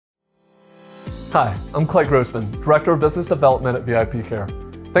Hi, I'm Clay Grossman, Director of Business Development at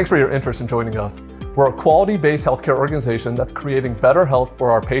VIPcare. Thanks for your interest in joining us. We're a quality-based healthcare organization that's creating better health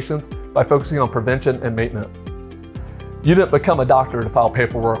for our patients by focusing on prevention and maintenance. You didn't become a doctor to file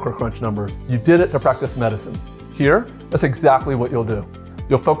paperwork or crunch numbers. You did it to practice medicine. Here, that's exactly what you'll do.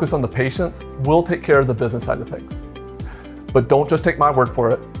 You'll focus on the patients, we'll take care of the business side of things. But don't just take my word for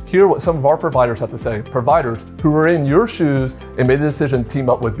it. Hear what some of our providers have to say, providers who are in your shoes and made the decision to team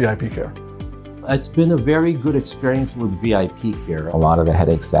up with VIPcare. It's been a very good experience with VIPcare. A lot of the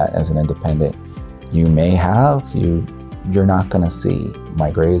headaches that as an independent you may have, you're not going to see. My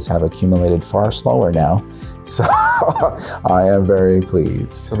grades have accumulated far slower now, so I am very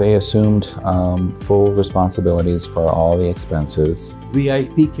pleased. So they assumed full responsibilities for all the expenses.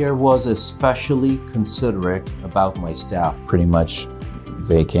 VIPcare was especially considerate about my staff. Pretty much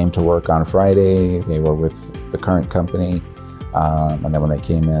they came to work on Friday, they were with the current company, and then when they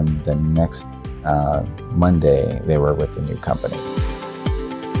came in the next Monday, they were with the new company.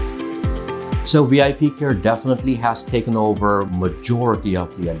 So VIPcare definitely has taken over majority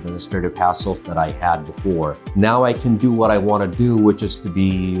of the administrative hassles that I had before. Now I can do what I want to do, which is to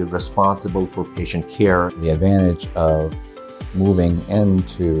be responsible for patient care. The advantage of moving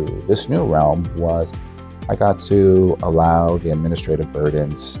into this new realm was I got to allow the administrative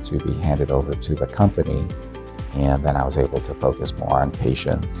burdens to be handed over to the company, and then I was able to focus more on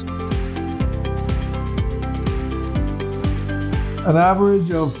patients. An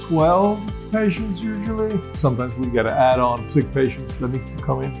average of 12 patients usually. Sometimes we get to add on sick patients that need to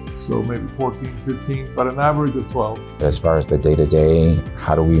come in, so maybe 14, 15, but an average of 12. As far as the day-to-day,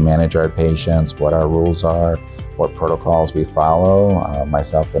 how do we manage our patients, what our rules are, what protocols we follow,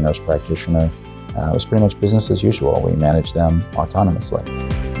 myself, the nurse practitioner, it was pretty much business as usual. We manage them autonomously.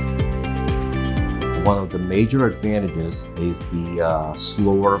 One of the major advantages is the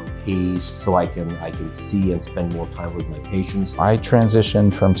slower pace, so I can see and spend more time with my patients. I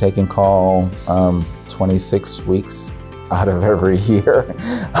transitioned from taking call 26 weeks out of every year,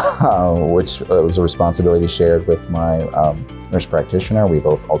 which was a responsibility shared with my nurse practitioner. We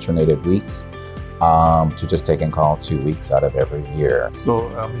both alternated weeks, to just taking call 2 weeks out of every year. So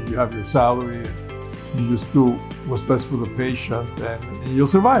you have your salary, and you just do what's best for the patient, and you'll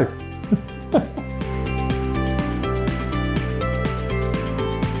survive.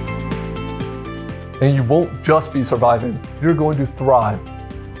 And you won't just be surviving, you're going to thrive.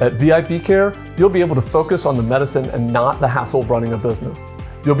 At VIPcare, you'll be able to focus on the medicine and not the hassle of running a business.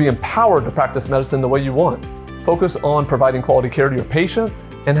 You'll be empowered to practice medicine the way you want. Focus on providing quality care to your patients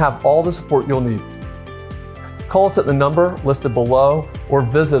and have all the support you'll need. Call us at the number listed below or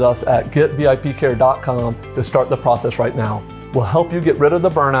visit us at getvipcare.com to start the process right now. We'll help you get rid of the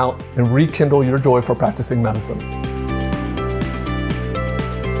burnout and rekindle your joy for practicing medicine.